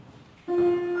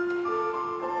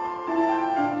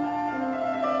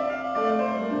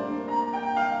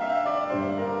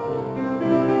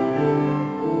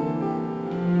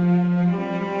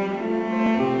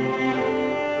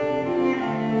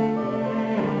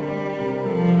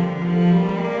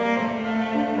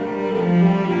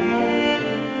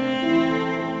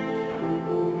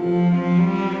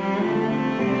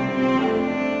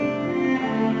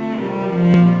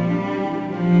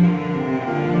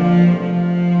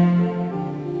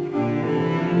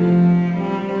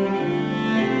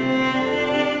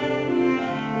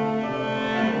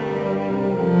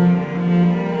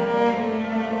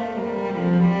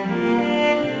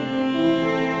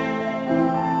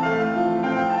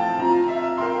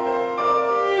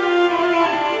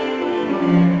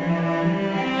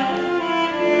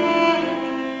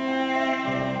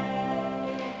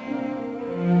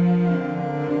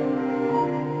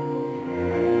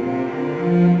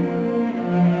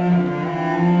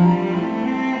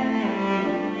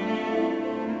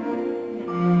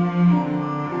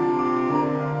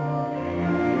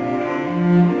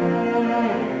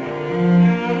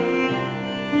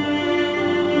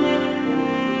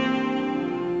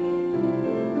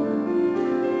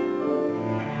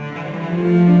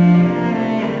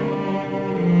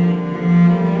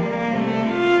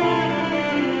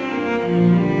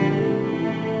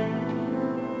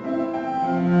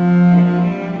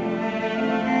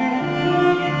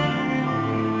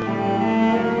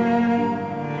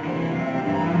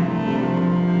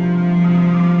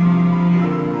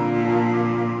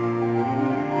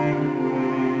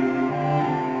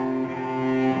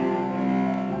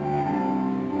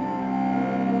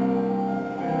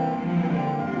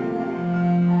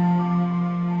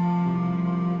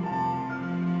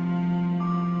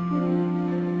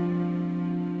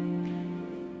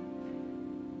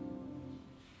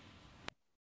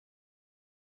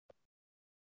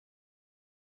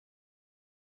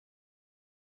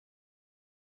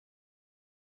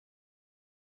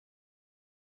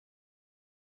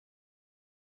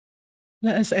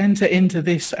Let us enter into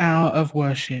this hour of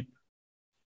worship,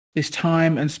 this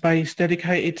time and space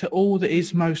dedicated to all that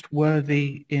is most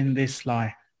worthy in this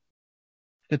life,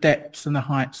 the depths and the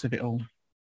heights of it all.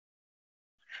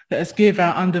 Let us give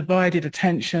our undivided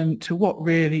attention to what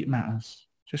really matters,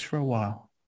 just for a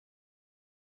while.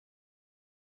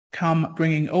 Come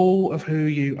bringing all of who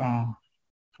you are,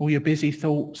 all your busy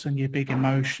thoughts and your big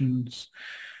emotions,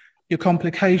 your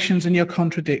complications and your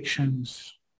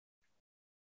contradictions.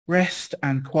 Rest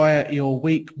and quiet your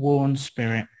weak, worn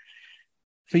spirit.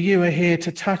 For you are here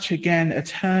to touch again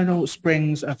eternal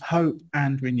springs of hope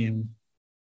and renewal.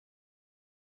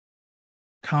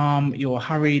 Calm your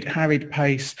harried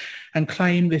pace and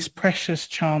claim this precious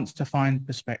chance to find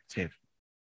perspective.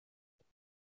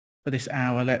 For this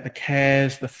hour, let the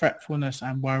cares, the fretfulness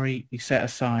and worry be set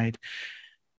aside.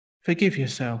 Forgive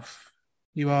yourself.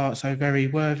 You are so very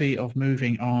worthy of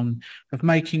moving on, of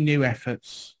making new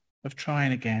efforts, of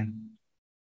trying again.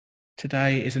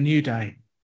 Today is a new day.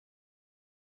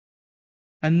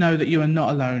 And know that you are not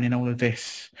alone in all of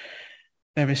this.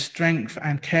 There is strength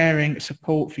and caring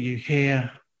support for you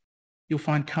here. You'll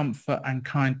find comfort and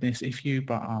kindness if you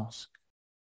but ask.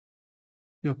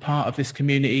 You're part of this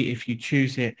community if you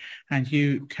choose it, and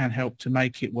you can help to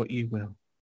make it what you will.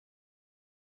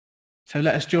 So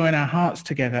let us join our hearts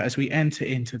together as we enter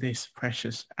into this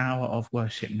precious hour of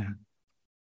worship now.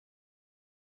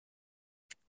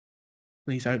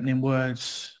 These opening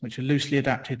words, which are loosely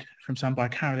adapted from some by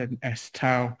Carolyn S.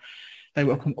 Towle, they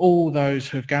welcome all those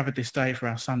who have gathered this day for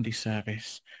our Sunday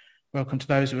service. Welcome to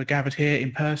those who are gathered here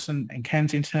in person in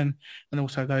Kensington, and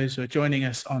also those who are joining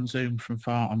us on Zoom from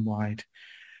far and wide.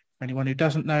 For anyone who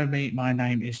doesn't know me, my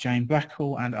name is Jane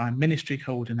Blackall and I'm Ministry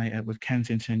Coordinator with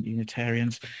Kensington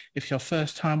Unitarians. If it's your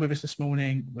first time with us this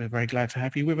morning, we're very glad to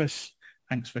have you with us.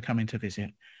 Thanks for coming to visit.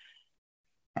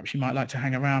 Perhaps you might like to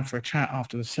hang around for a chat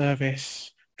after the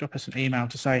service, drop us an email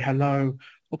to say hello,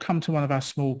 or come to one of our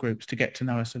small groups to get to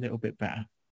know us a little bit better.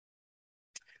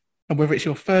 And whether it's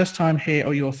your first time here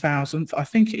or your 1,000th, I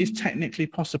think it is technically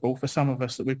possible for some of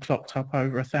us that we've clocked up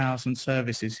over 1,000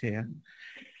 services here.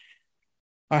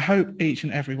 I hope each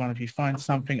and every one of you finds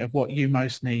something of what you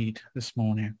most need this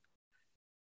morning.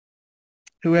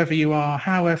 Whoever you are,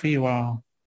 however you are,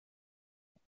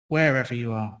 wherever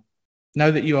you are, know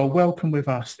that you are welcome with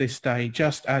us this day,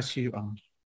 just as you are.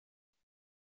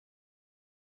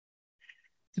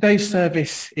 Today's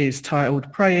service is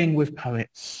titled Praying with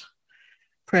Poets.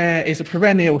 Prayer is a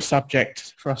perennial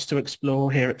subject for us to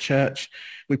explore here at church.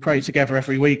 We pray together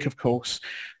every week, of course,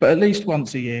 but at least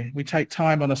once a year, we take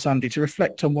time on a Sunday to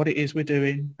reflect on what it is we're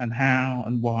doing and how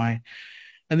and why.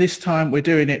 And this time we're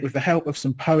doing it with the help of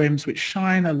some poems which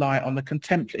shine a light on the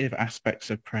contemplative aspects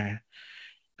of prayer,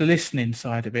 the listening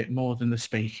side of it more than the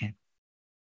speaking.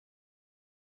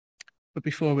 But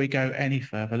before we go any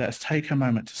further, let's take a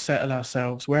moment to settle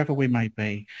ourselves wherever we may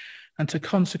be and to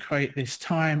consecrate this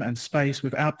time and space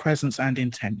with our presence and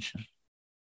intention.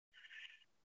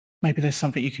 Maybe there's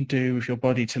something you can do with your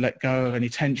body to let go of any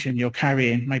tension you're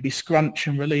carrying. Maybe scrunch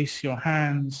and release your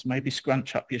hands. Maybe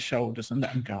scrunch up your shoulders and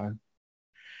let them go.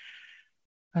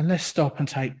 And let's stop and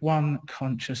take one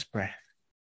conscious breath.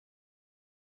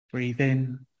 Breathe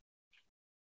in.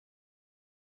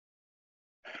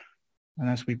 And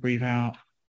as we breathe out,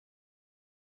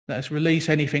 let us release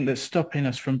anything that's stopping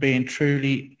us from being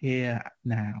truly here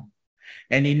now.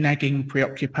 Any nagging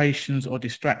preoccupations or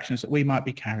distractions that we might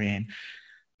be carrying.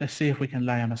 Let's see if we can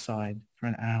lay them aside for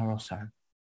an hour or so.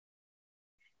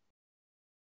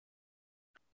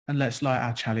 And let's light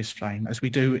our chalice flame as we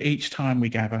do each time we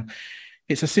gather.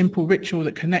 It's a simple ritual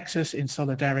that connects us in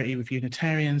solidarity with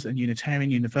Unitarians and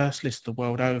Unitarian Universalists the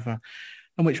world over,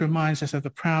 and which reminds us of the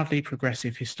proudly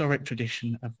progressive historic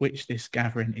tradition of which this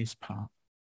gathering is part.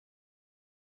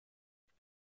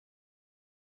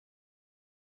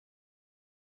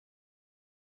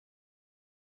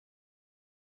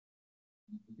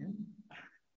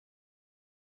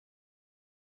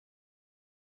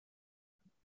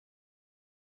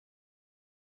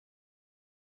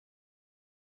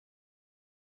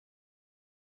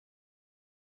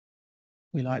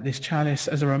 We light this chalice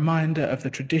as a reminder of the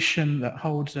tradition that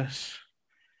holds us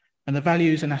and the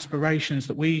values and aspirations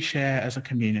that we share as a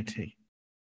community.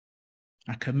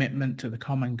 Our commitment to the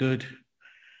common good,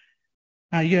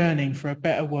 our yearning for a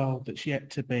better world that's yet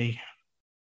to be,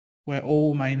 where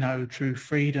all may know true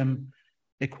freedom,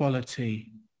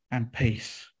 equality, and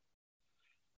peace.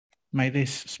 May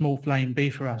this small flame be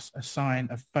for us a sign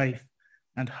of faith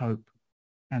and hope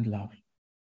and love.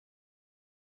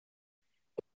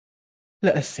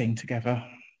 Let us sing together.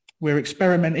 We're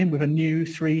experimenting with a new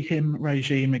 3-hymn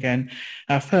regime again.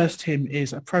 Our first hymn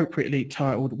is appropriately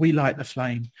titled, We Light the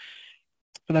Flame.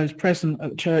 For those present at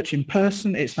the church in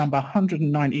person, it's number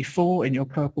 194 in your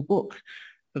purple book.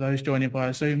 For those joining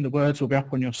via Zoom, the words will be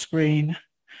up on your screen.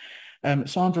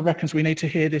 Sandra reckons we need to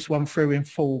hear this one through in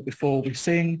full before we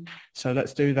sing, so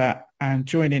let's do that and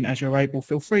join in as you're able.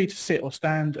 Feel free to sit or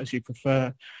stand as you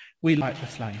prefer. We light the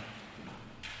flame.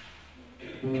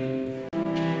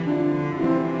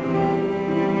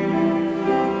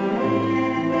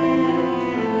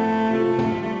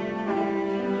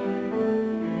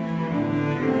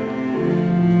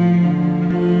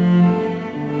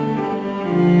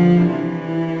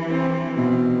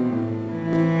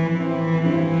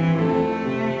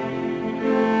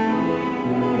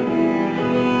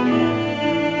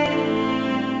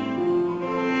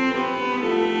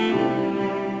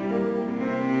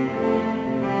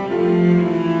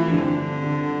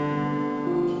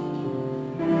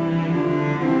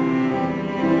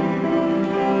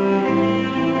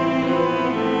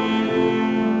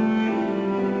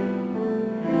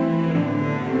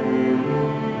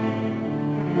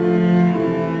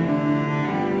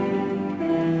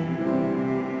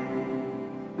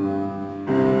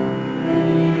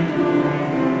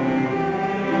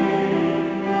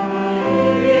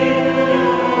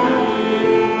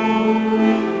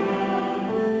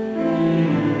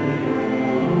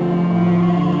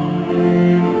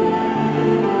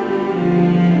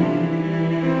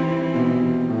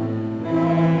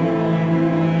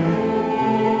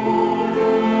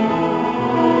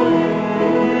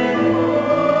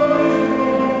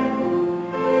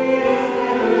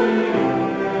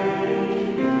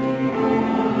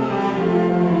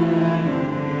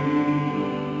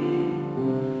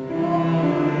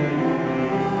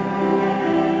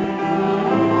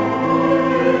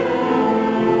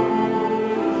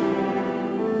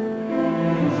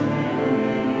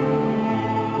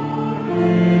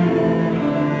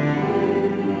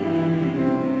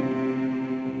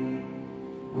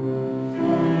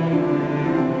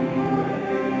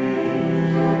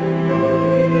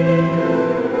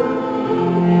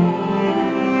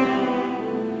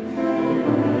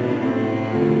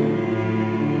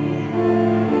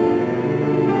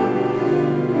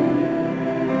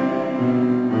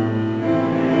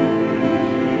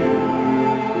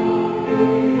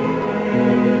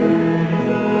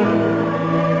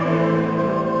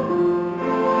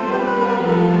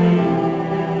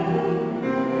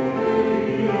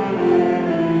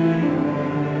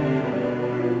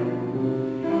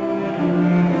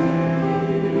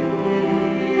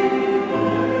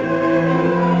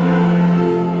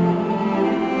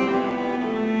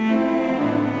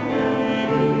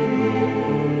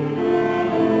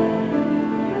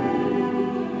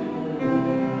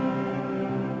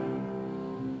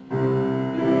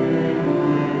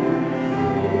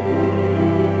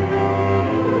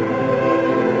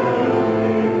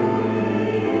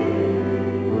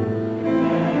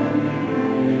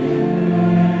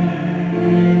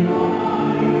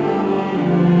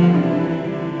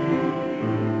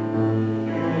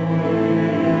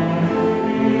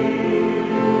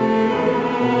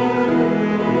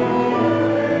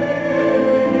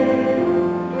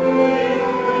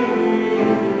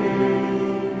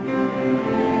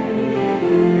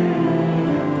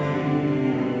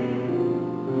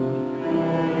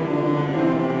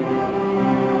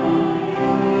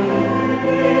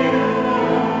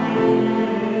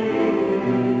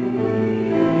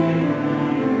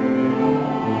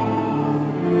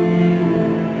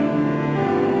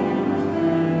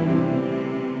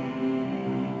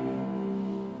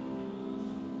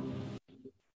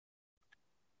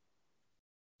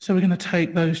 So we're going to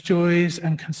take those joys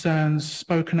and concerns,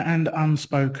 spoken and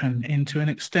unspoken, into an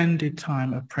extended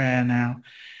time of prayer now.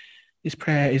 This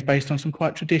prayer is based on some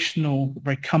quite traditional,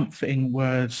 very comforting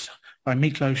words by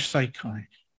Miklos Seikai.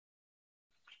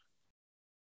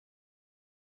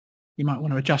 You might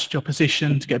want to adjust your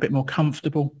position to get a bit more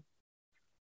comfortable.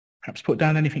 Perhaps put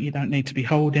down anything you don't need to be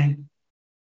holding. You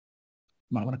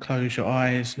might want to close your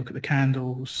eyes, look at the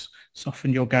candles,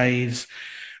 soften your gaze.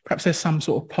 Perhaps there's some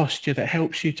sort of posture that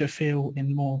helps you to feel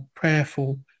in more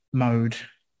prayerful mode,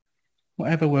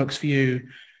 whatever works for you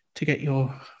to get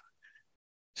yourself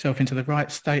into the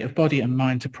right state of body and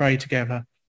mind to pray together,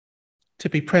 to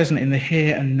be present in the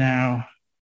here and now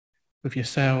with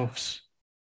yourselves,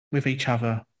 with each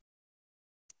other,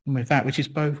 and with that which is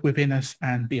both within us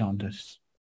and beyond us.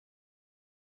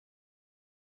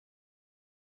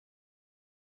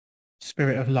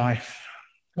 Spirit of life,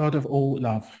 God of all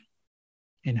love,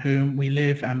 in whom we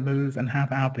live and move and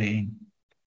have our being,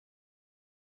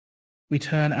 we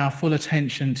turn our full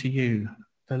attention to you,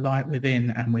 the light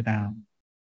within and without,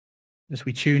 as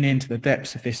we tune into the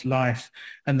depths of this life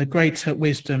and the greater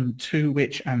wisdom to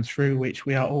which and through which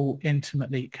we are all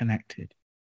intimately connected.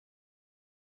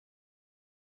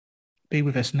 Be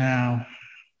with us now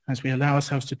as we allow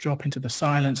ourselves to drop into the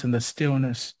silence and the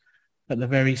stillness at the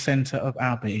very centre of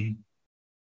our being.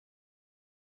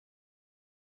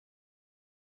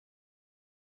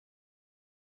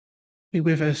 Be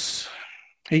with us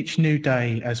each new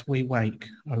day as we wake,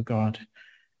 O God.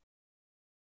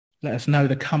 Let us know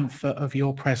the comfort of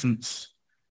your presence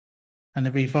and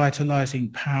the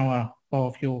revitalizing power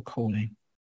of your calling.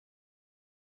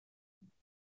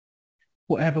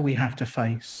 Whatever we have to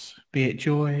face, be it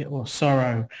joy or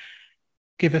sorrow,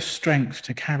 give us strength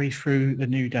to carry through the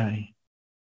new day.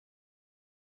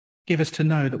 Give us to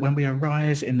know that when we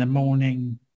arise in the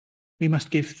morning, we must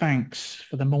give thanks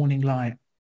for the morning light,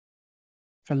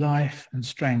 for life and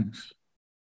strength,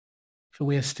 for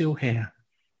we are still here.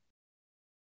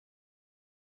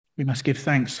 We must give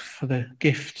thanks for the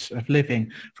gifts of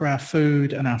living, for our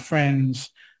food and our friends,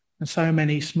 and so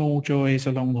many small joys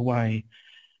along the way,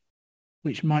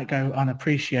 which might go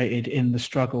unappreciated in the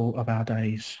struggle of our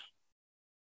days.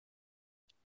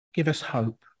 Give us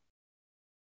hope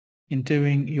in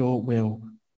doing your will,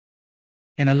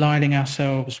 in aligning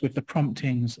ourselves with the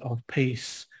promptings of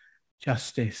peace,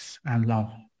 justice, and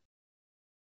love.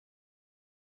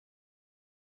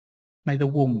 May the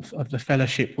warmth of the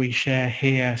fellowship we share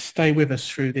here stay with us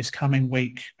through this coming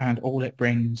week and all it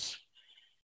brings.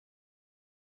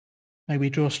 May we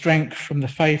draw strength from the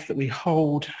faith that we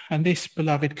hold and this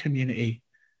beloved community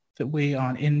that we are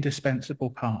an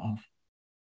indispensable part of.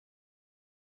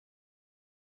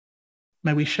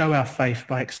 May we show our faith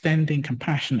by extending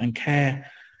compassion and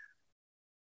care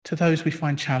to those we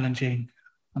find challenging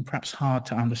and perhaps hard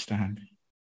to understand.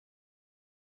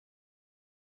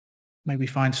 May we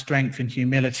find strength in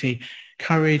humility,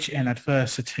 courage in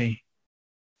adversity,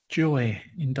 joy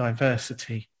in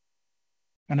diversity,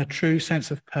 and a true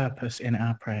sense of purpose in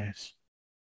our prayers.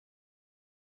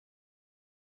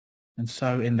 And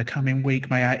so in the coming week,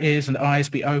 may our ears and eyes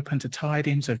be open to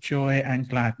tidings of joy and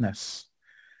gladness,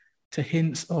 to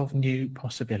hints of new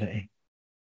possibility.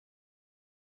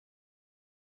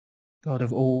 God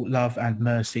of all love and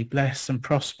mercy, bless and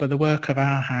prosper the work of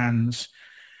our hands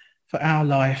for our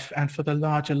life and for the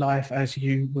larger life as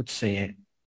you would see it,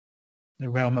 the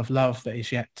realm of love that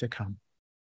is yet to come.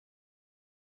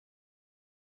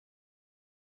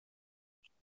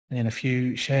 And in a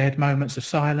few shared moments of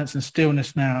silence and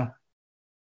stillness now,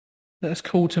 let us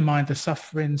call to mind the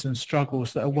sufferings and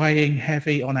struggles that are weighing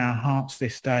heavy on our hearts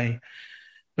this day,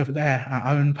 whether they're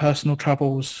our own personal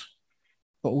troubles,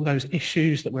 but all those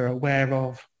issues that we're aware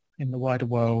of in the wider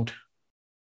world.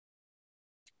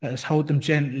 Let us hold them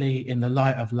gently in the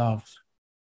light of love,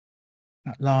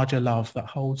 that larger love that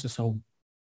holds us all.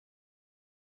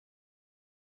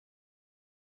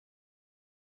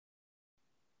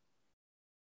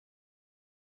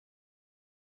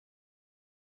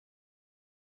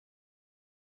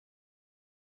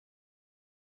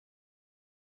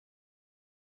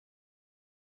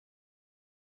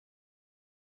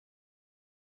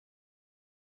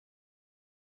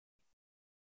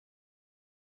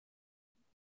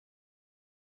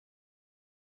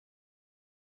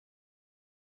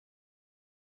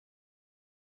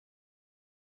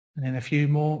 And in a few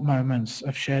more moments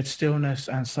of shared stillness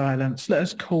and silence, let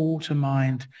us call to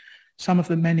mind some of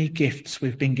the many gifts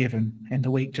we've been given in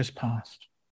the week just past.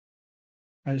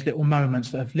 Those little moments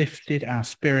that have lifted our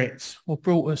spirits or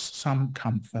brought us some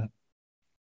comfort.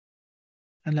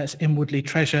 And let's inwardly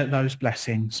treasure those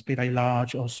blessings, be they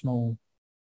large or small,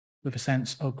 with a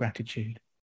sense of gratitude.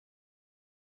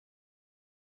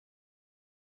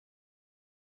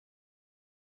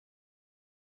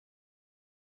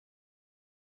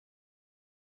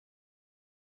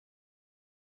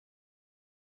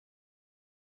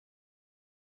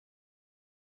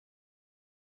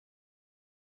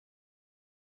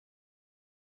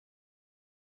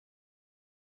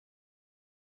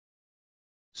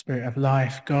 Spirit of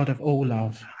life, God of all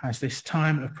love, as this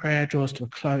time of prayer draws to a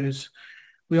close,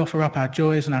 we offer up our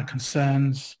joys and our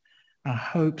concerns, our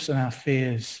hopes and our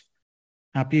fears,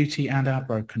 our beauty and our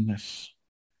brokenness.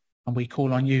 And we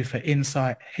call on you for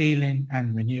insight, healing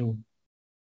and renewal.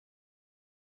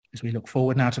 As we look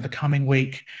forward now to the coming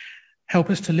week, help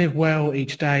us to live well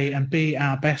each day and be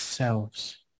our best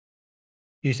selves,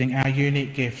 using our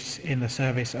unique gifts in the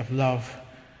service of love,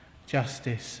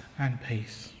 justice and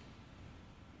peace.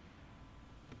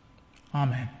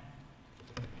 Amen.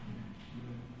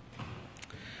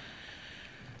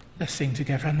 Let's sing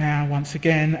together now once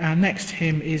again. Our next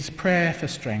hymn is Prayer for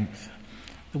Strength.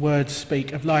 The words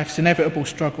speak of life's inevitable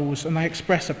struggles, and they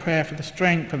express a prayer for the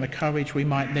strength and the courage we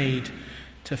might need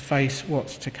to face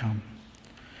what's to come.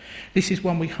 This is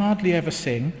one we hardly ever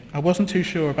sing. I wasn't too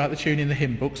sure about the tune in the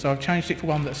hymn book, so I've changed it for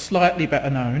one that's slightly better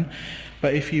known.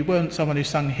 But if you weren't someone who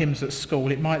sung hymns at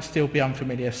school, it might still be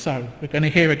unfamiliar. So we're going to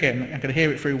hear again. I'm going to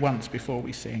hear it through once before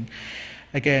we sing.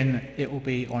 Again, it will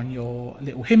be on your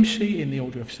little hymn sheet in the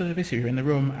order of service if you're in the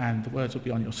room, and the words will be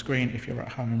on your screen if you're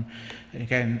at home. And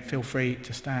again, feel free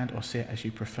to stand or sit as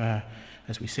you prefer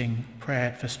as we sing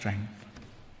Prayer for Strength.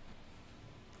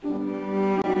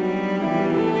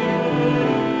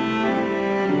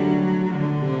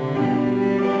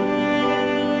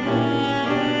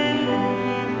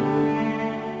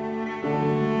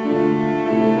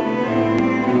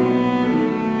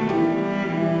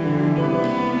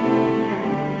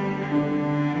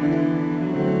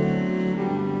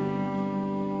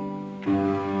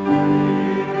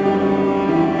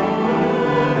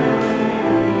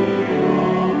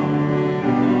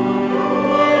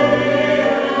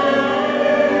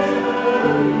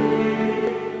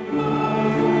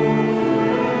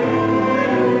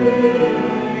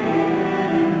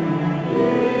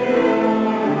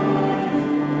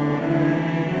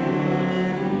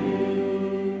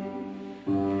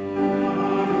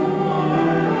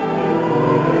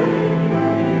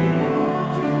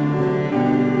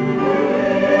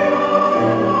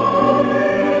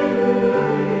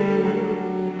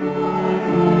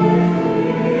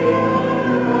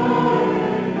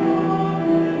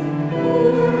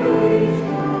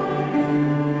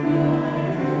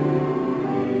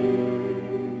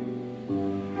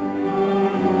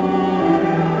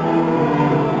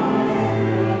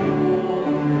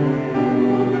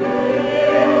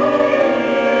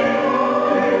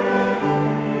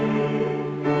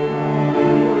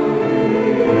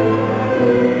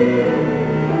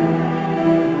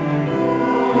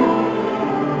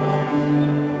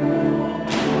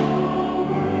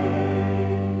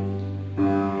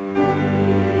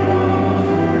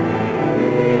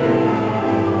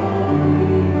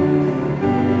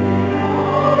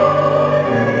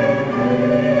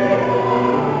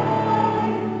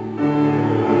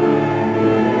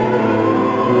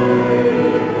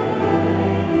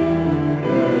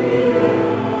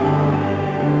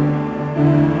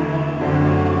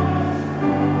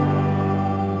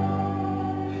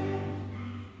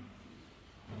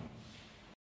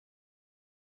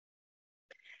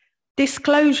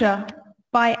 Disclosure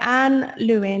by Anne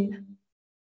Lewin.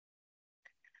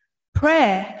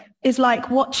 Prayer is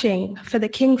like watching for the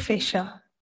kingfisher.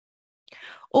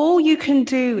 All you can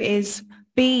do is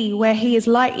be where he is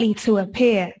likely to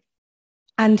appear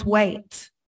and wait.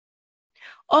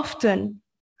 Often,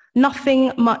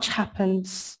 nothing much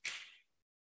happens.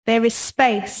 There is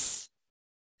space,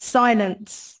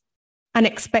 silence, and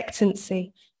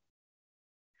expectancy.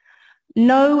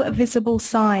 No visible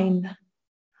sign.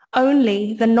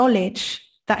 Only the knowledge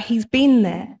that he's been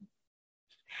there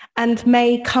and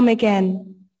may come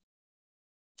again.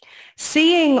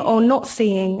 Seeing or not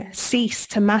seeing cease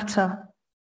to matter.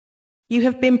 You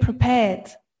have been prepared.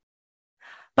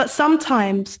 But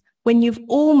sometimes when you've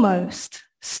almost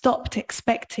stopped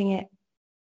expecting it,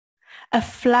 a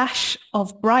flash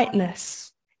of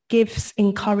brightness gives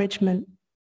encouragement.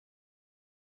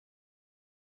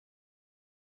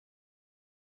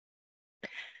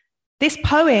 This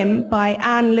poem by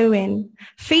Anne Lewin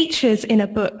features in a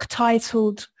book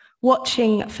titled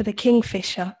Watching for the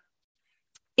Kingfisher.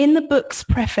 In the book's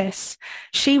preface,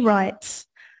 she writes,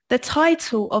 "The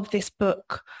title of this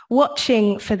book,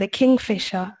 Watching for the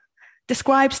Kingfisher,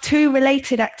 describes two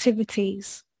related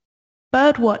activities,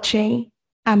 bird watching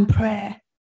and prayer.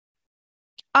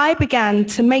 I began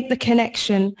to make the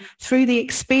connection through the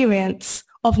experience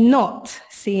of not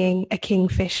seeing a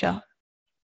kingfisher.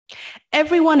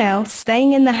 Everyone else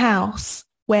staying in the house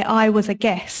where I was a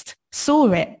guest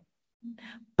saw it,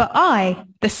 but I,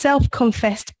 the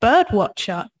self-confessed bird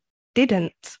watcher,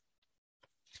 didn't.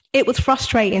 It was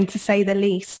frustrating to say the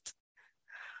least.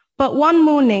 But one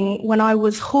morning when I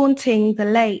was haunting the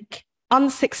lake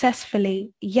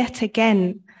unsuccessfully yet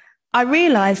again, I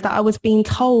realised that I was being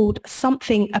told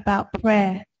something about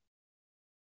prayer,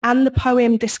 and the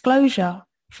poem Disclosure,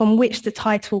 from which the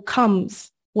title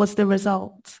comes, was the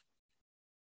result.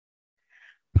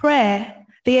 Prayer,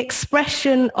 the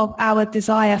expression of our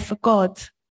desire for God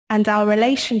and our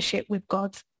relationship with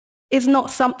God, is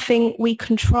not something we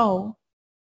control.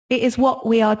 It is what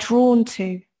we are drawn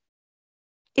to.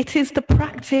 It is the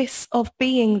practice of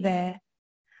being there,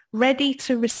 ready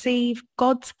to receive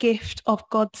God's gift of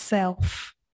God's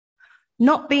self,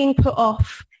 not being put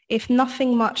off if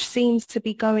nothing much seems to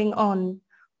be going on,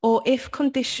 or if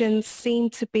conditions seem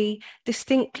to be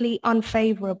distinctly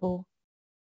unfavourable,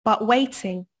 but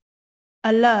waiting,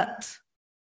 alert,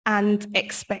 and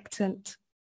expectant.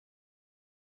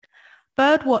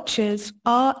 Birdwatchers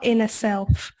are in a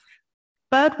sense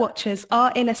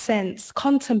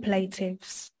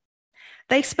contemplatives.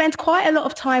 They spend quite a lot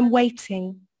of time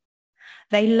waiting.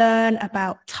 They learn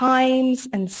about times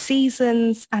and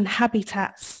seasons and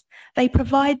habitats. They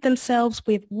provide themselves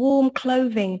with warm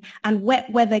clothing and wet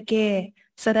weather gear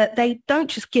so that they don't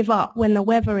just give up when the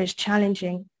weather is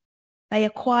challenging. They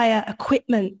acquire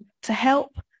equipment to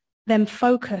help them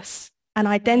focus and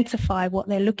identify what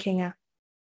they're looking at.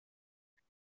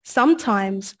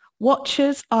 Sometimes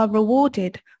watchers are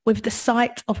rewarded with the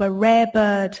sight of a rare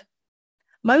bird.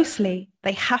 Mostly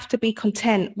they have to be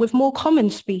content with more common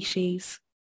species,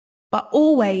 but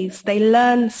always they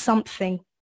learn something.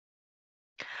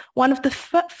 One of the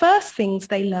first things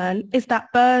they learn is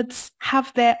that birds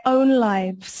have their own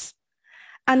lives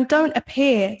and don't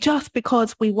appear just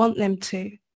because we want them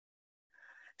to.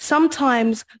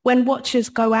 Sometimes when watchers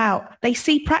go out, they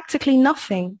see practically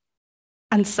nothing,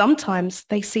 and sometimes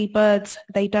they see birds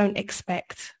they don't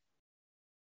expect.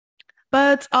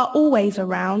 Birds are always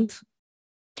around.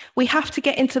 We have to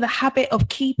get into the habit of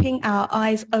keeping our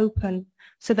eyes open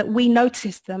so that we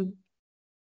notice them.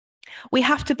 We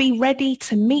have to be ready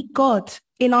to meet God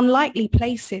in unlikely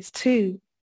places too,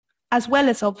 as well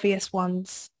as obvious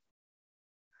ones.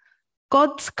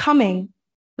 God's coming,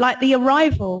 like the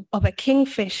arrival of a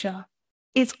kingfisher,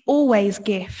 is always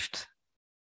gift.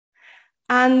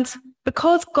 And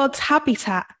because God's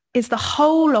habitat is the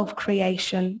whole of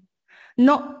creation,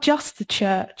 not just the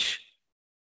church,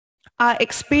 our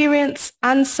experience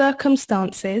and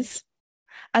circumstances,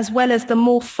 as well as the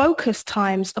more focused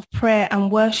times of prayer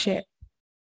and worship,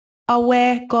 are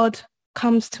where God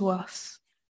comes to us.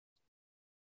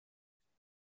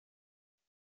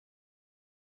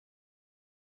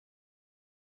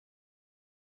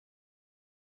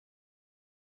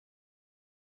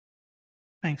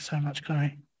 Thanks so much,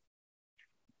 Chloe.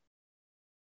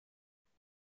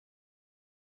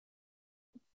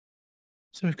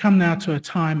 So we've come now to a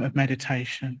time of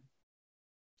meditation.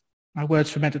 Our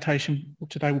words for meditation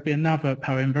today will be another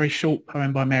poem, very short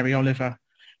poem by Mary Oliver,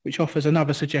 which offers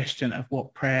another suggestion of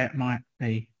what prayer might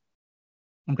be.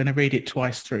 I'm going to read it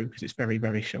twice through because it's very,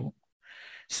 very short.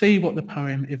 See what the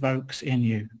poem evokes in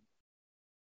you.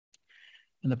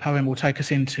 And the poem will take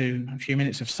us into a few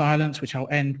minutes of silence, which I'll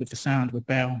end with the sound of a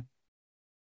bell.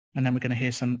 And then we're going to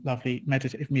hear some lovely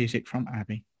meditative music from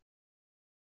Abby.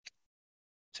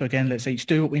 So again, let's each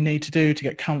do what we need to do to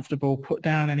get comfortable. Put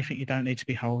down anything you don't need to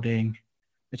be holding.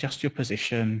 Adjust your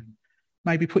position.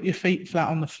 Maybe put your feet flat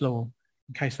on the floor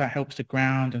in case that helps to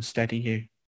ground and steady you.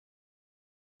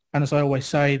 And as I always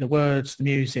say, the words, the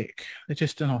music, they're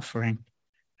just an offering.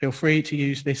 Feel free to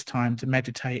use this time to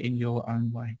meditate in your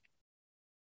own way.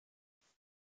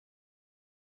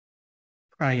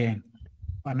 Praying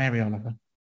by Mary Oliver.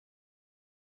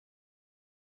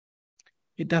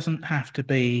 It doesn't have to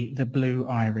be the blue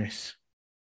iris.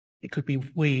 It could be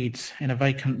weeds in a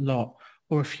vacant lot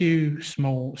or a few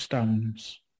small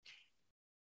stones.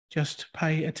 Just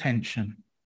pay attention.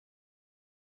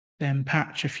 Then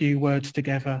patch a few words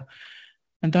together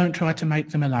and don't try to make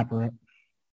them elaborate.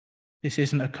 This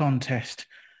isn't a contest,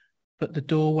 but the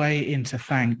doorway into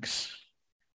thanks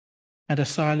and a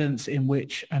silence in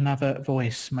which another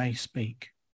voice may speak.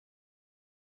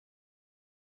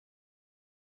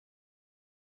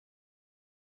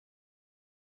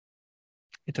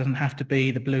 It doesn't have to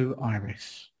be the blue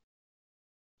iris.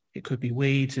 It could be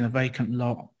weeds in a vacant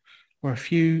lot or a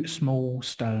few small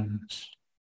stones.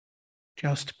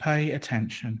 Just pay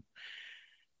attention.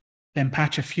 Then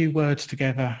patch a few words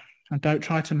together and don't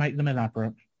try to make them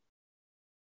elaborate.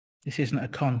 This isn't a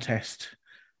contest,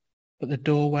 but the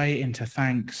doorway into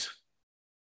thanks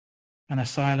and a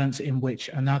silence in which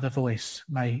another voice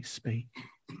may speak.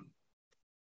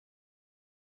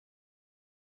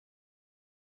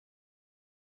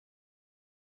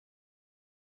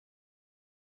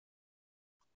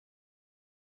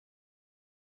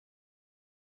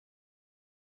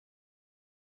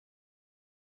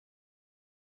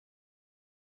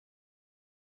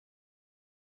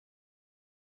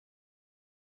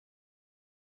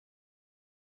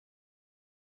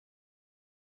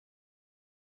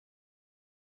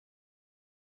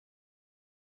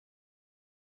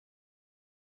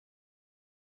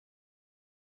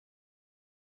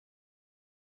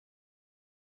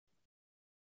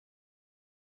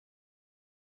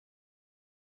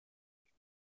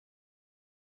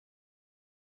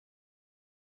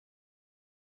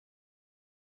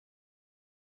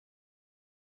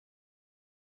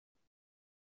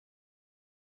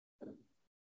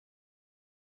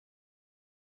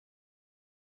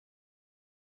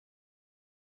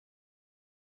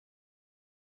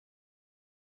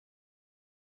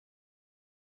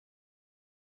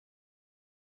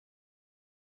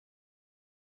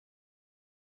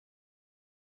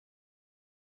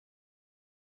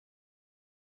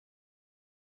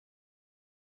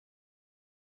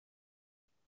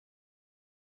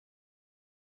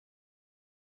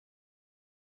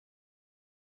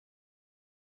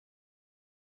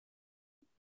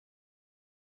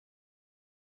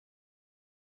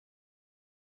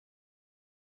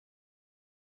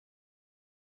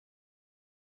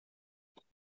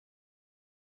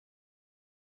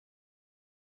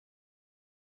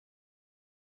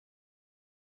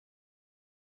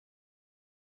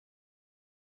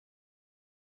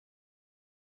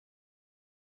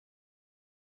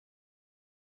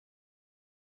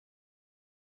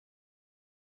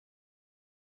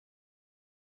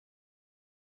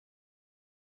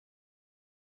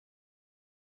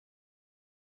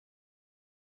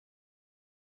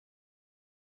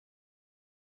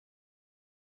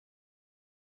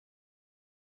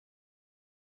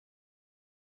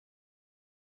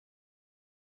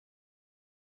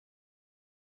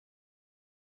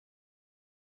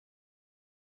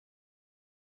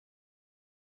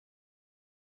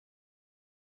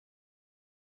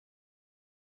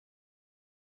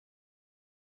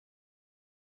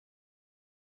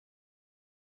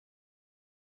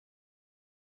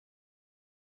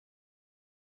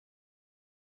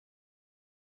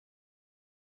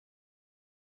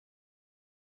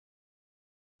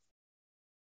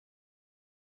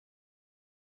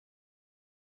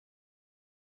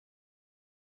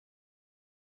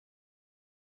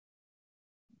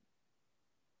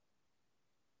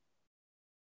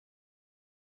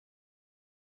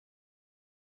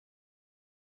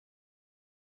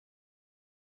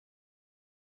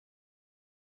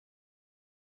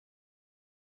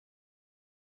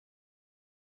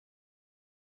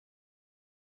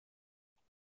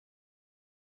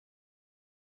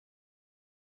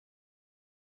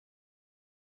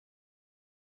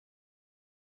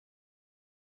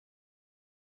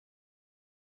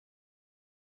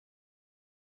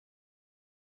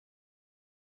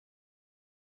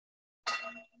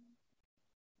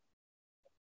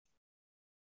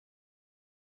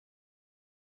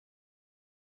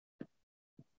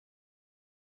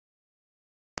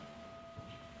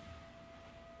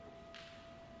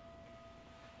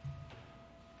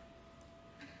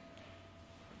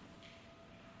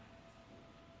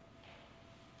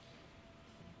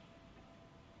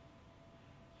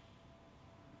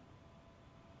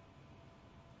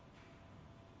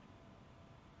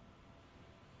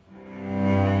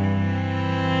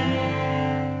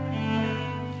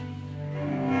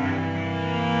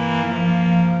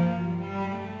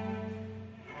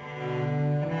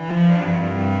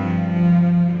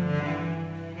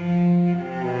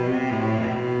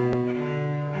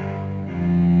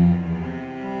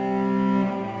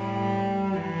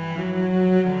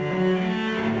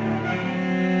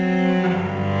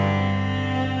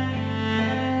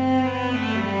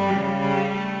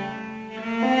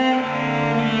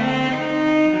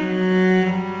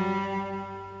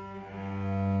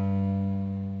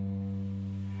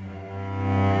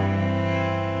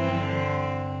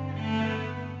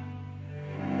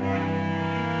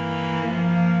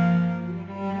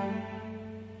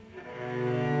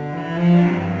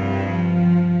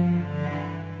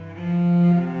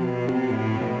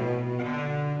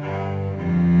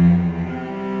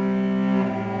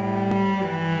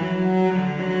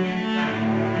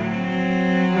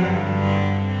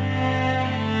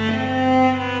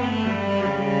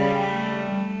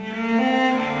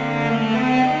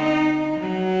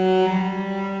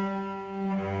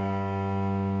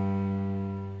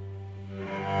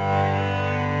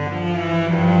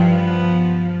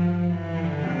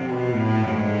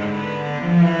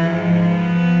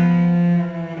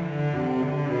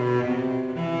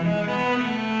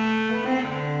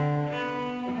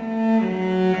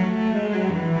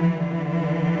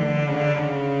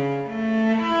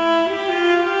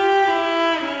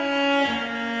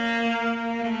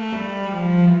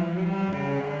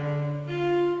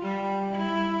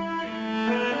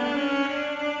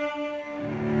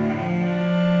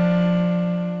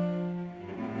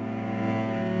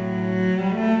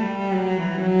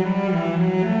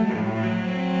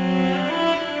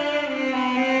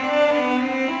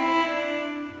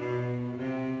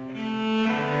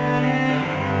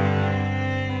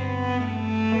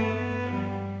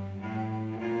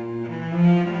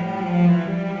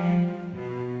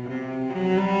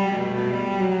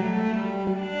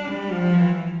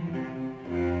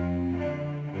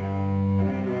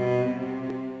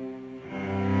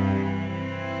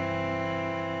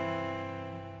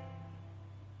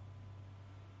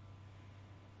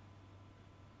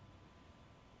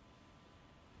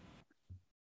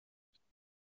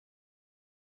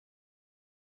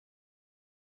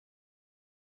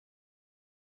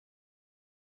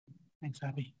 Thanks,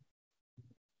 Abby.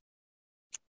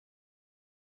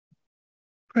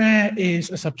 Prayer is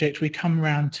a subject we come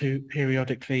round to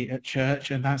periodically at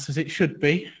church, and that's as it should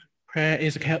be. Prayer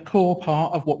is a core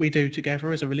part of what we do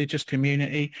together as a religious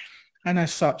community, and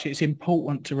as such, it's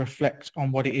important to reflect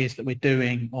on what it is that we're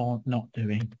doing or not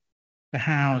doing, the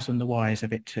hows and the whys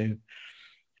of it too.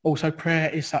 Also, prayer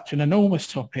is such an enormous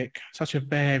topic, such a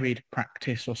varied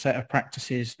practice or set of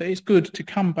practices, that it's good to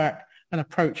come back and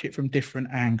approach it from different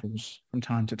angles from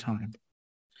time to time.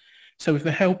 So with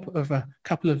the help of a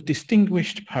couple of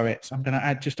distinguished poets, I'm going to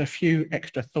add just a few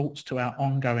extra thoughts to our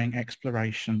ongoing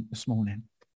exploration this morning.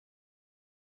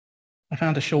 I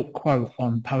found a short quote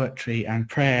on poetry and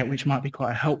prayer, which might be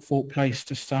quite a helpful place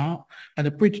to start. An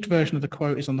abridged version of the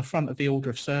quote is on the front of the order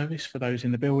of service for those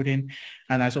in the building.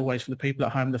 And as always, for the people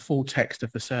at home, the full text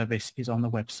of the service is on the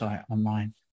website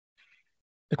online.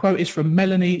 The quote is from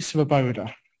Melanie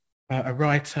Svoboda, a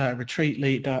writer, a retreat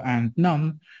leader and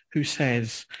nun, who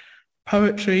says,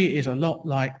 "Poetry is a lot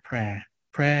like prayer.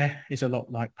 Prayer is a lot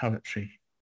like poetry.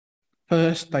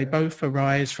 First, they both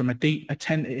arise from a deep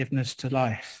attentiveness to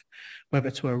life, whether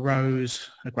to a rose,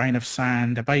 a grain of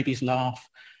sand, a baby's laugh,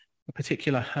 a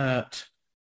particular hurt,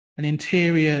 an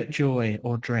interior joy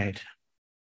or dread.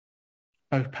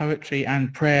 Both poetry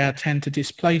and prayer tend to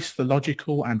displace the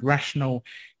logical and rational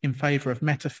in favour of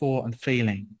metaphor and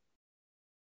feeling.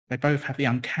 They both have the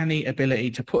uncanny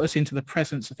ability to put us into the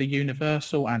presence of the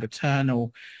universal and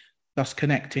eternal, thus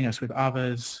connecting us with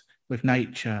others, with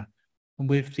nature, and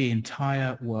with the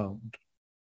entire world."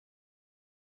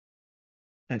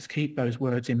 Let's keep those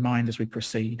words in mind as we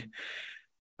proceed.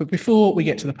 But before we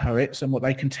get to the poets and what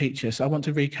they can teach us, I want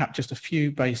to recap just a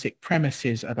few basic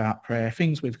premises about prayer,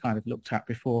 things we've kind of looked at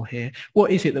before here.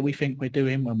 What is it that we think we're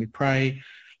doing when we pray?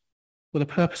 Well, the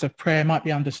purpose of prayer might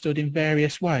be understood in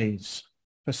various ways.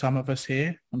 For some of us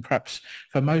here, and perhaps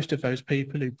for most of those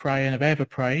people who pray and have ever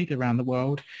prayed around the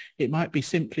world, it might be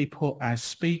simply put as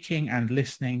speaking and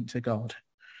listening to God.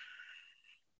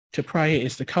 To pray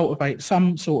is to cultivate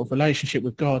some sort of relationship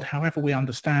with God, however we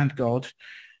understand God.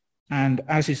 And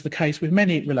as is the case with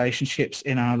many relationships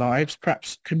in our lives,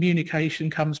 perhaps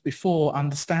communication comes before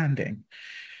understanding.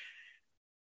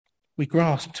 We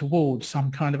grasp towards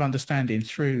some kind of understanding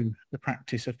through the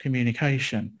practice of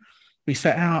communication. We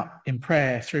set out in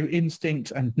prayer through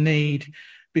instinct and need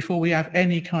before we have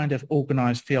any kind of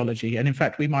organised theology. And in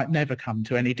fact, we might never come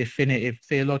to any definitive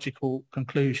theological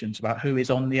conclusions about who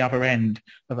is on the other end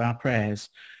of our prayers.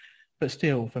 But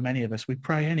still, for many of us, we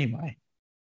pray anyway.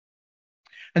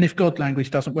 And if God language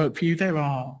doesn't work for you, there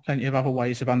are plenty of other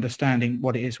ways of understanding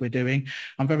what it is we're doing.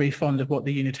 I'm very fond of what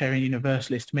the Unitarian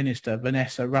Universalist minister,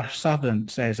 Vanessa Rush Southern,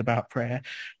 says about prayer.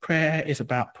 Prayer is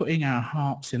about putting our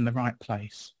hearts in the right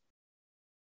place.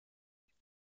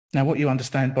 Now, what you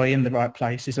understand by in the right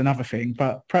place is another thing,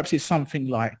 but perhaps it's something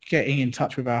like getting in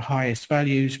touch with our highest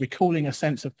values, recalling a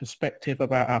sense of perspective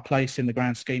about our place in the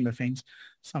grand scheme of things,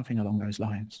 something along those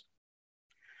lines.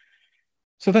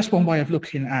 So that's one way of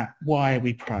looking at why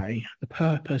we pray, the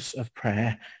purpose of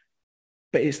prayer,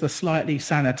 but it's the slightly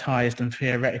sanitized and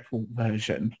theoretical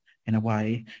version in a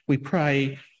way. We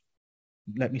pray,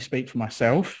 let me speak for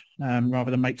myself,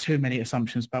 rather than make too many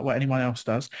assumptions about what anyone else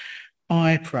does.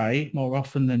 I pray more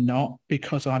often than not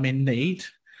because I'm in need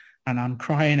and I'm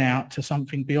crying out to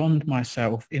something beyond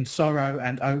myself in sorrow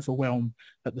and overwhelm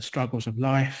at the struggles of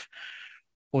life,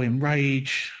 or in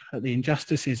rage at the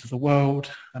injustices of the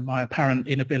world and my apparent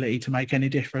inability to make any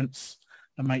difference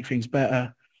and make things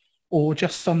better, or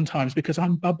just sometimes because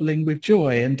I'm bubbling with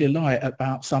joy and delight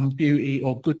about some beauty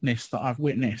or goodness that I've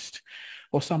witnessed,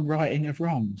 or some righting of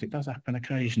wrongs. It does happen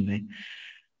occasionally.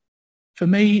 For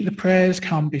me, the prayers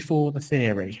come before the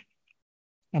theory.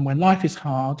 And when life is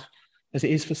hard, as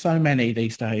it is for so many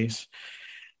these days,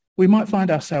 we might find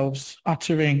ourselves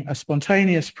uttering a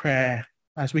spontaneous prayer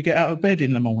as we get out of bed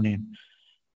in the morning.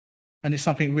 And it's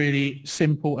something really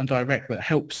simple and direct that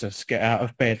helps us get out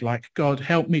of bed, like, God,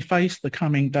 help me face the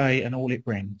coming day and all it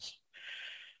brings.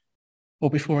 Or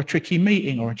before a tricky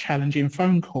meeting or a challenging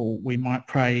phone call, we might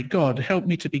pray, God, help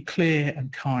me to be clear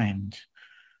and kind.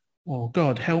 Or,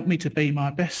 God, help me to be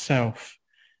my best self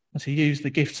and to use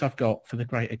the gifts I've got for the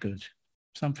greater good.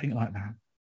 Something like that.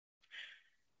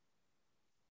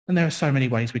 And there are so many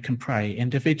ways we can pray,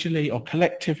 individually or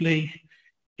collectively,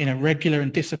 in a regular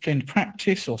and disciplined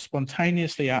practice, or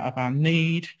spontaneously out of our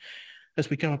need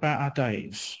as we go about our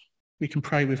days. We can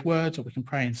pray with words, or we can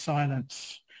pray in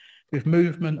silence, with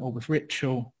movement or with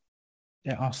ritual.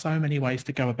 There are so many ways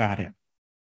to go about it.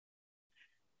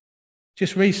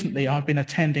 Just recently, I've been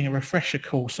attending a refresher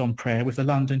course on prayer with the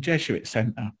London Jesuit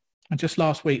Centre. And just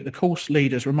last week, the course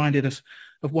leaders reminded us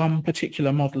of one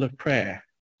particular model of prayer,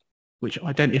 which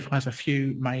identifies a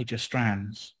few major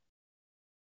strands.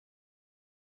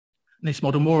 This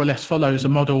model more or less follows a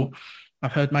model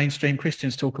I've heard mainstream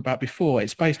Christians talk about before.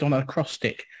 It's based on an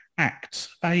acrostic, ACTS,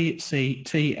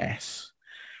 A-C-T-S,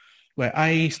 where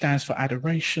A stands for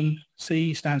adoration,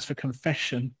 C stands for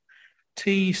confession,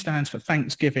 T stands for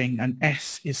thanksgiving, and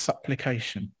S is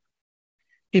supplication.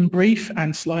 In brief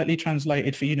and slightly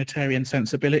translated for Unitarian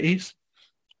sensibilities,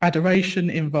 adoration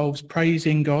involves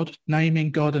praising God,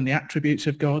 naming God and the attributes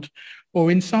of God,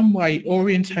 or in some way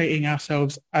orientating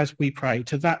ourselves as we pray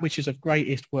to that which is of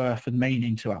greatest worth and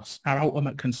meaning to us, our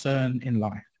ultimate concern in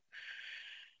life.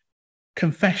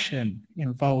 Confession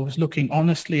involves looking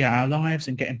honestly at our lives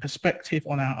and getting perspective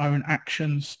on our own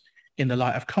actions in the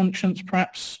light of conscience,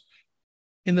 perhaps,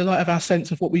 in the light of our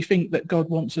sense of what we think that God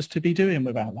wants us to be doing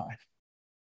with our life.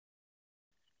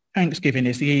 Thanksgiving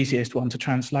is the easiest one to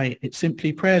translate. It's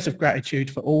simply prayers of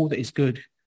gratitude for all that is good.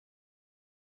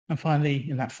 And finally,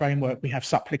 in that framework, we have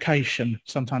supplication,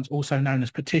 sometimes also known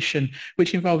as petition,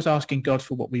 which involves asking God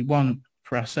for what we want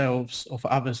for ourselves or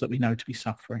for others that we know to be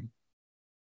suffering.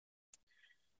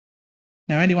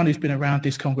 Now, anyone who's been around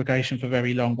this congregation for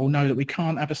very long will know that we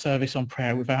can't have a service on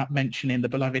prayer without mentioning the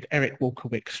beloved Eric Walker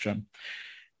Wickstrom.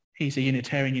 He's a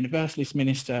Unitarian Universalist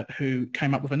minister who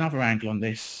came up with another angle on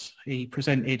this. He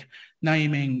presented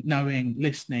naming, knowing,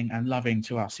 listening and loving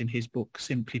to us in his book,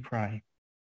 Simply Pray.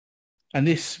 And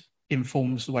this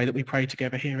informs the way that we pray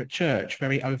together here at church,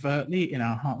 very overtly in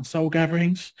our heart and soul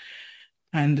gatherings,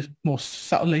 and more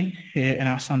subtly here in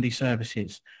our Sunday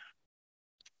services.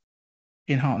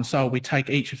 In heart and soul, we take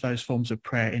each of those forms of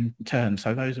prayer in turn.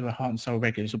 So those who are heart and soul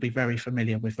regulars will be very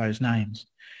familiar with those names.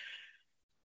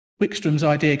 Wickstrom's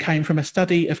idea came from a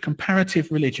study of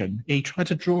comparative religion. He tried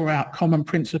to draw out common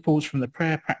principles from the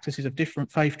prayer practices of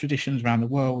different faith traditions around the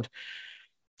world.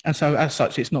 And so as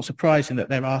such, it's not surprising that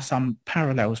there are some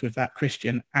parallels with that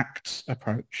Christian ACTS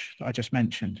approach that I just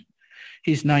mentioned.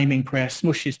 His naming prayer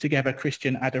smushes together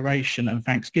Christian adoration and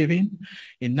thanksgiving.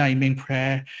 In naming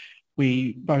prayer,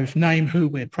 we both name who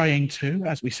we're praying to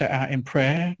as we set out in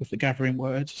prayer with the gathering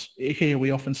words. Here we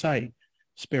often say,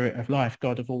 Spirit of life,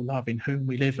 God of all love, in whom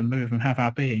we live and move and have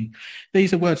our being.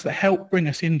 These are words that help bring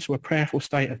us into a prayerful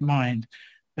state of mind.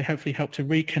 They hopefully help to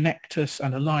reconnect us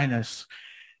and align us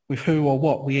with who or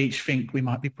what we each think we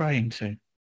might be praying to.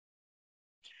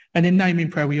 And in naming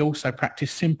prayer, we also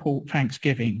practice simple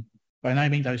thanksgiving by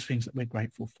naming those things that we're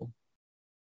grateful for.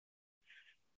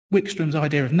 Wickstrom's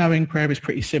idea of knowing prayer is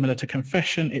pretty similar to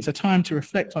confession. It's a time to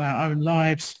reflect on our own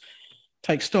lives,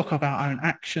 take stock of our own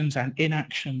actions and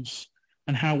inactions,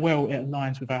 and how well it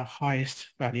aligns with our highest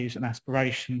values and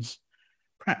aspirations,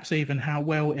 perhaps even how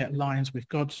well it aligns with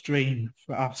God's dream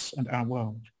for us and our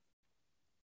world.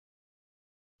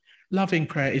 Loving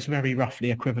prayer is very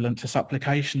roughly equivalent to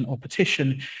supplication or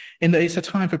petition in that it's a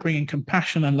time for bringing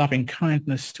compassion and loving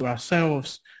kindness to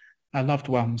ourselves, our loved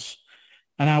ones,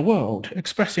 and our world,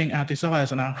 expressing our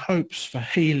desires and our hopes for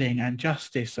healing and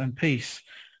justice and peace.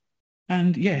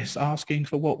 And yes, asking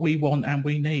for what we want and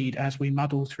we need as we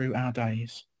muddle through our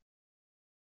days.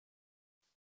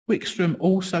 Wickstrom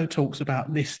also talks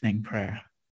about listening prayer,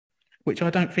 which I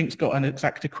don't think's got an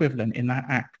exact equivalent in that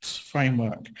ACTS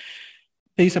framework.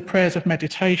 These are prayers of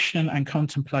meditation and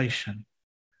contemplation,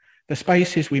 the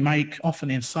spaces we make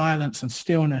often in silence and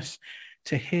stillness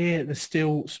to hear the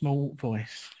still small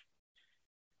voice.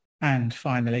 And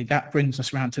finally, that brings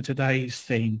us round to today's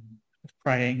theme of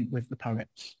praying with the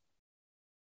poets.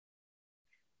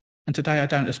 And today I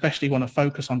don't especially want to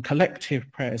focus on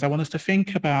collective prayers. I want us to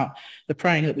think about the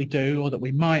praying that we do or that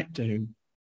we might do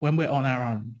when we're on our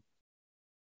own.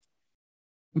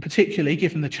 And particularly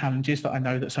given the challenges that I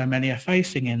know that so many are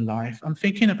facing in life, I'm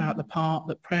thinking about the part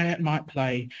that prayer might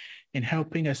play in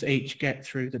helping us each get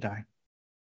through the day.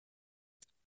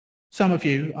 Some of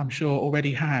you, I'm sure,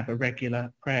 already have a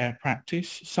regular prayer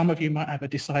practice. Some of you might have a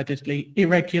decidedly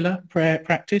irregular prayer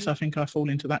practice. I think I fall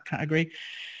into that category.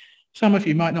 Some of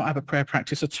you might not have a prayer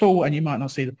practice at all, and you might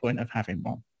not see the point of having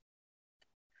one.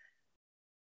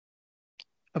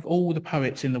 Of all the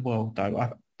poets in the world, though,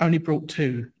 I've only brought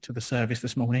two to the service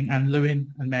this morning, Anne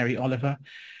Lewin and Mary Oliver.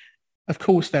 Of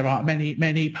course, there are many,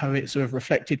 many poets who have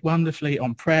reflected wonderfully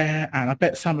on prayer, and I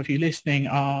bet some of you listening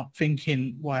are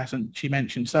thinking, why hasn't she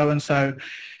mentioned so-and-so?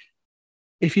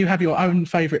 If you have your own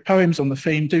favourite poems on the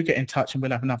theme, do get in touch and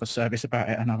we'll have another service about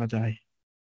it another day.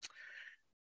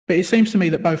 But it seems to me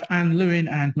that both Anne Lewin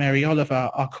and Mary Oliver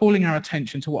are calling our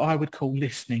attention to what I would call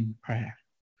listening prayer,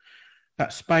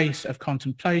 that space of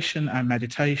contemplation and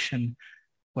meditation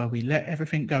where we let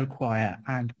everything go quiet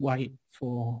and wait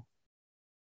for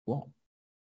what?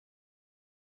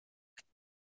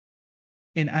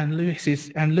 In Anne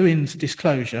Lewin's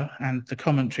disclosure and the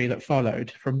commentary that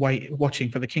followed from Watching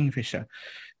for the Kingfisher,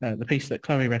 the piece that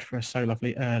Chloe read for us so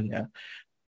lovely earlier,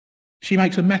 she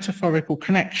makes a metaphorical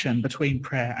connection between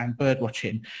prayer and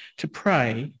birdwatching. To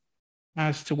pray,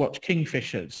 as to watch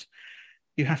kingfishers,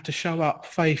 you have to show up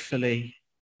faithfully,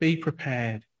 be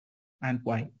prepared, and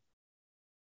wait.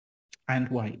 And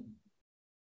wait.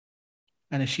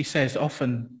 And as she says,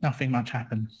 often nothing much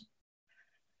happens.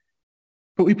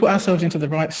 But we put ourselves into the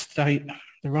right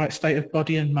state of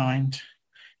body and mind,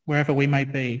 wherever we may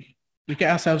be. We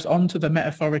get ourselves onto the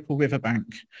metaphorical riverbank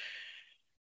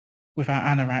with our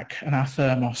anorak and our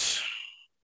thermos,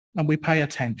 and we pay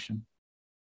attention.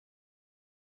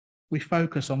 We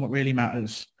focus on what really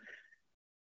matters.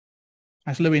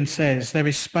 As Lewin says, there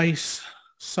is space,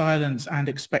 silence, and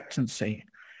expectancy.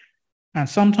 And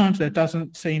sometimes there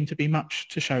doesn't seem to be much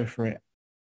to show for it.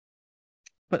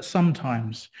 But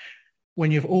sometimes,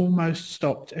 when you've almost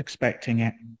stopped expecting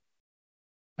it,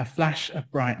 a flash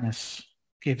of brightness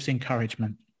gives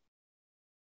encouragement.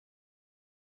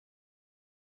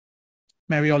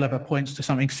 Mary Oliver points to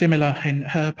something similar in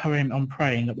her poem on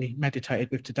praying that we meditated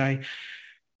with today.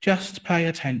 Just pay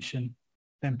attention,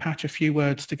 then patch a few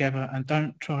words together and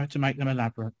don't try to make them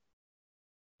elaborate.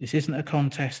 This isn't a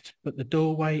contest, but the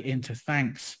doorway into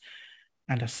thanks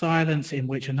and a silence in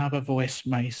which another voice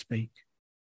may speak.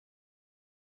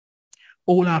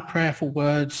 All our prayerful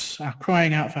words, our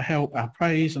crying out for help, our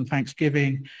praise and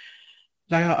thanksgiving,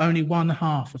 they are only one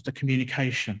half of the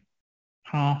communication,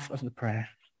 half of the prayer.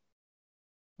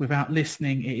 Without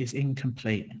listening, it is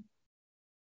incomplete.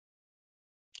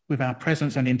 With our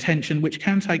presence and intention, which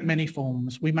can take many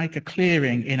forms, we make a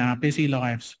clearing in our busy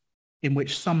lives in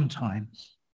which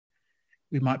sometimes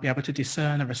we might be able to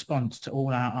discern a response to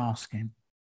all our asking.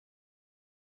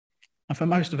 And for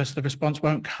most of us, the response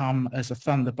won't come as a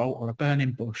thunderbolt or a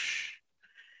burning bush.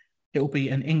 It will be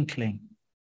an inkling,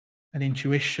 an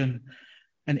intuition,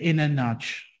 an inner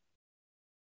nudge,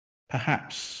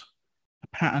 perhaps a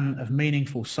pattern of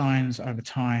meaningful signs over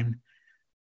time.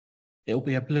 It will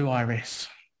be a blue iris,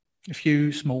 a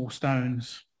few small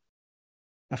stones,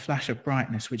 a flash of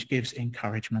brightness which gives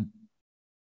encouragement.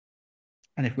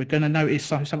 And if we're going to notice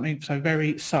something so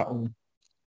very subtle,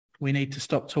 we need to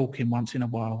stop talking once in a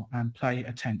while and pay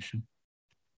attention.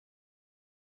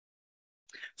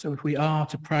 So if we are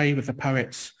to pray with the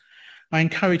poets, I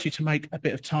encourage you to make a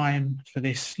bit of time for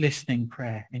this listening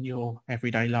prayer in your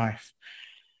everyday life.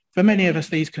 For many of us,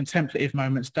 these contemplative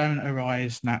moments don't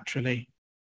arise naturally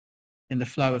in the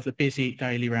flow of the busy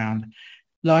daily round.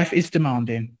 Life is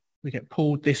demanding. We get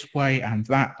pulled this way and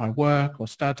that by work or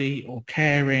study or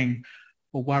caring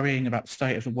or worrying about the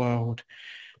state of the world.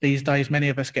 These days, many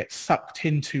of us get sucked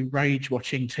into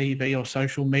rage-watching TV or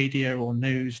social media or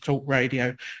news, talk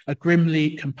radio, a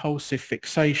grimly compulsive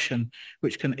fixation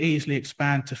which can easily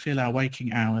expand to fill our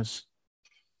waking hours.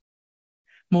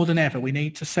 More than ever, we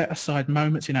need to set aside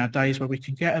moments in our days where we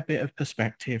can get a bit of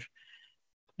perspective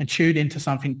and tune into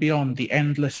something beyond the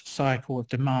endless cycle of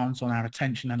demands on our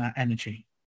attention and our energy.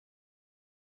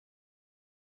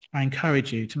 I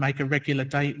encourage you to make a regular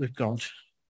date with God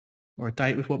or a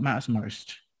date with what matters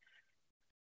most.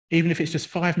 Even if it's just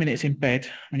 5 minutes in bed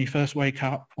when you first wake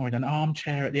up, or in an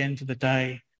armchair at the end of the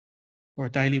day, or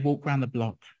a daily walk around the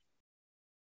block.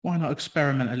 Why not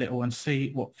experiment a little and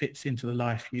see what fits into the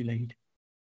life you lead?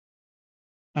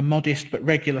 A modest but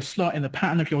regular slot in the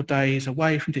pattern of your days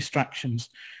away from distractions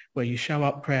where you show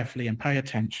up prayerfully and pay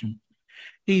attention.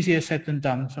 Easier said than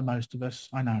done for most of us,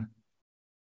 I know.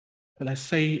 But let's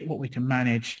see what we can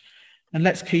manage, and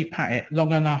let's keep at it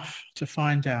long enough to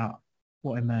find out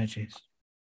what emerges.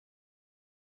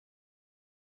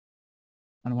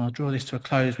 And I want to draw this to a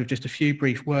close with just a few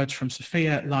brief words from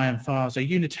Sophia Lyon-Fahs,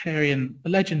 a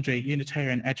legendary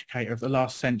Unitarian educator of the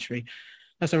last century,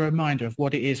 as a reminder of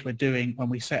what it is we're doing when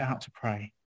we set out to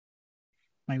pray.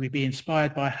 May we be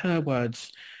inspired by her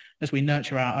words as we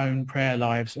nurture our own prayer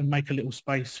lives and make a little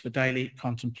space for daily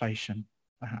contemplation,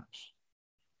 perhaps.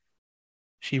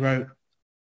 She wrote,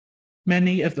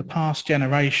 "Many of the past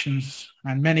generations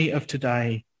and many of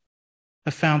today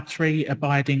have found 3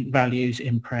 abiding values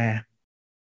in prayer: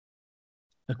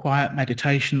 the quiet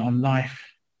meditation on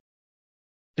life,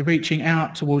 the reaching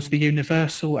out towards the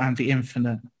universal and the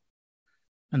infinite,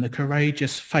 and the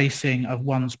courageous facing of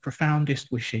one's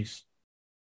profoundest wishes."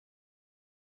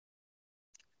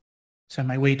 So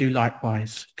may we do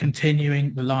likewise,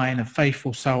 continuing the line of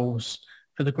faithful souls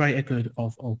for the greater good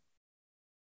of all.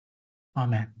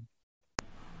 Amen.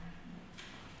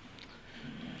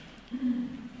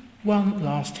 One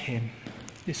last hymn.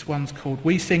 This one's called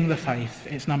We Sing the Faith.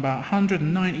 It's number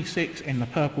 196 in the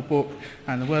purple book,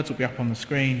 and the words will be up on the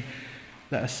screen.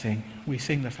 Let us sing. We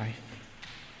sing the faith.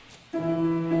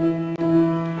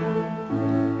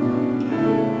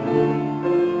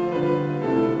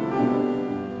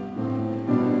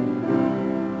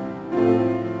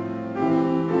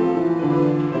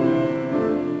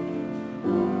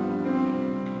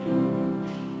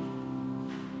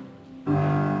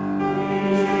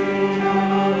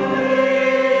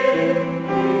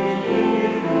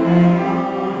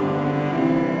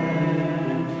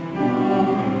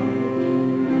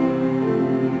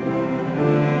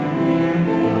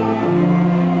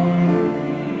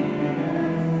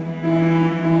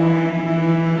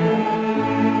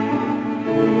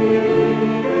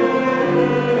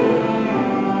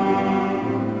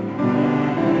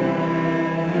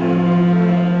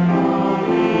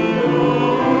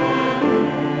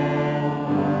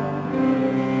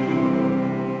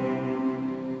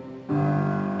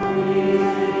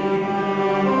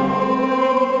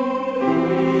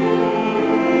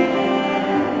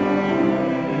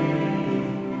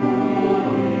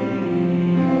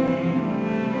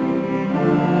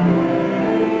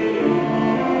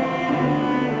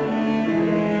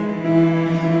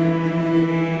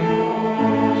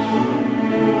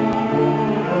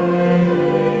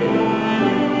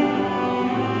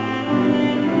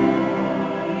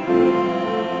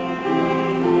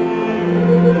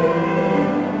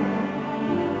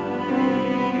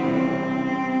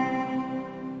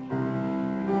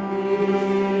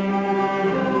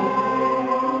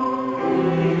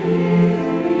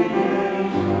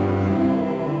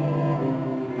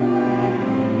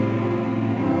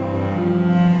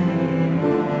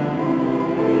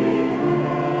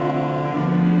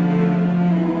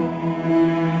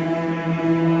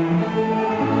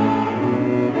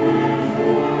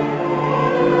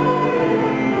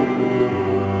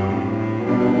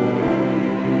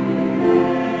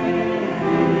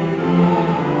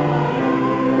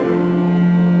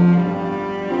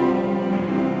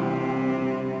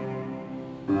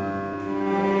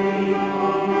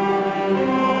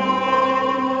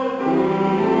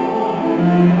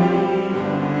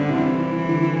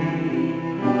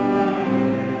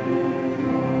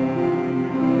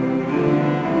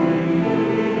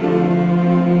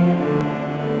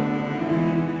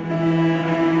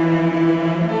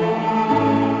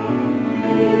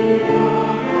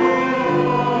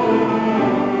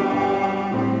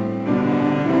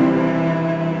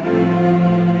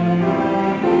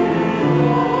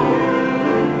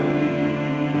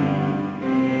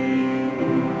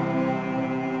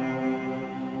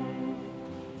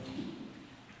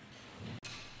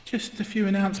 Just a few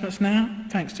announcements now.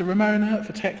 Thanks to Ramona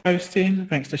for tech hosting.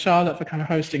 Thanks to Charlotte for kind of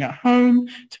hosting at home.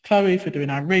 To Chloe for doing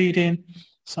our reading.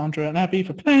 Sandra and Abby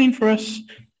for playing for us.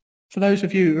 For those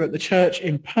of you who are at the church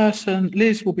in person,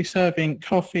 Liz will be serving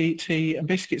coffee, tea and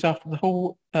biscuits after the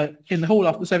hall, in the hall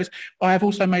after the service. I have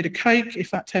also made a cake, if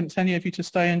that tempts any of you to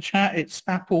stay and chat. It's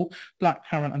apple,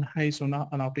 blackcurrant and hazelnut,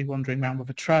 and I'll be wandering around with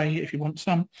a tray if you want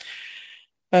some.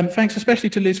 Thanks especially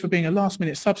to Liz for being a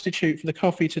last-minute substitute for the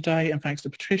coffee today, and thanks to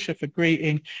Patricia for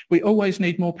greeting. We always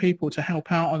need more people to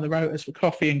help out on the rotas for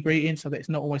coffee and greeting so that it's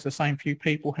not always the same few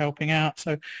people helping out.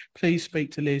 So please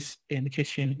speak to Liz in the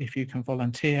kitchen if you can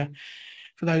volunteer.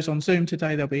 For those on Zoom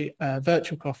today, there'll be a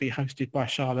virtual coffee hosted by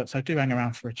Charlotte, so do hang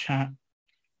around for a chat.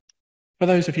 For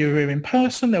those of you who are in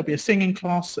person, there'll be a singing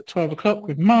class at 12 o'clock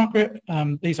with Margaret.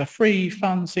 These are free,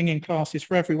 fun singing classes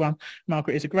for everyone.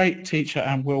 Margaret is a great teacher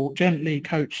and will gently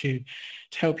coach you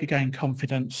to help you gain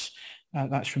confidence.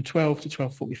 That's from 12 to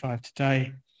 12:45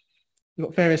 today. We've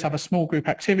got various other small group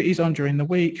activities on during the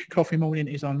week. Coffee morning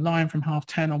is online from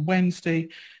 10:30 on Wednesday.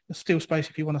 There's still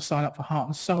space if you want to sign up for Heart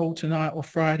and Soul tonight or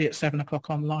Friday at 7 o'clock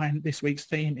online. This week's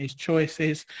theme is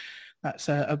choices. That's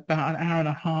about an hour and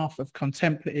a half of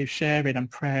contemplative sharing and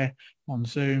prayer on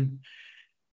Zoom.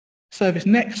 Service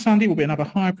next Sunday will be another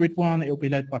hybrid one. It will be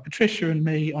led by Patricia and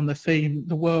me on the theme,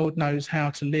 The World Knows How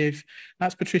to Live.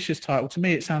 That's Patricia's title. To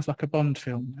me, it sounds like a Bond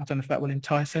film. I don't know if that will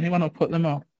entice anyone or put them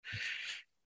off.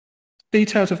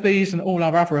 Details of these and all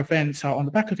our other events are on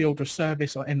the back of the order of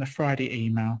service or in the Friday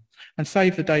email. And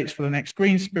save the dates for the next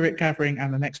Green Spirit gathering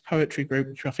and the next poetry group,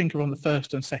 which I think are on the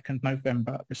 1st and 2nd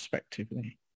November,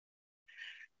 respectively.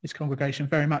 This congregation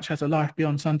very much has a life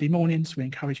beyond Sunday mornings. We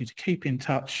encourage you to keep in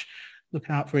touch, look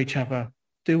out for each other,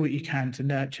 do what you can to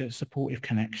nurture supportive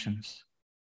connections.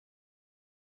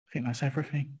 I think that's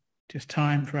everything. Just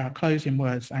time for our closing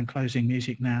words and closing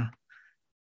music now.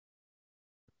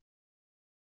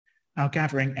 Our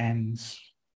gathering ends.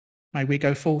 May we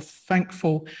go forth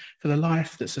thankful for the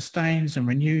life that sustains and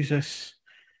renews us.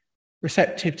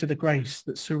 receptive to the grace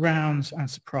that surrounds and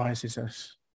surprises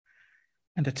us,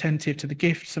 and attentive to the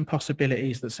gifts and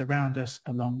possibilities that surround us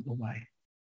along the way.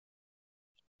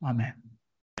 Amen.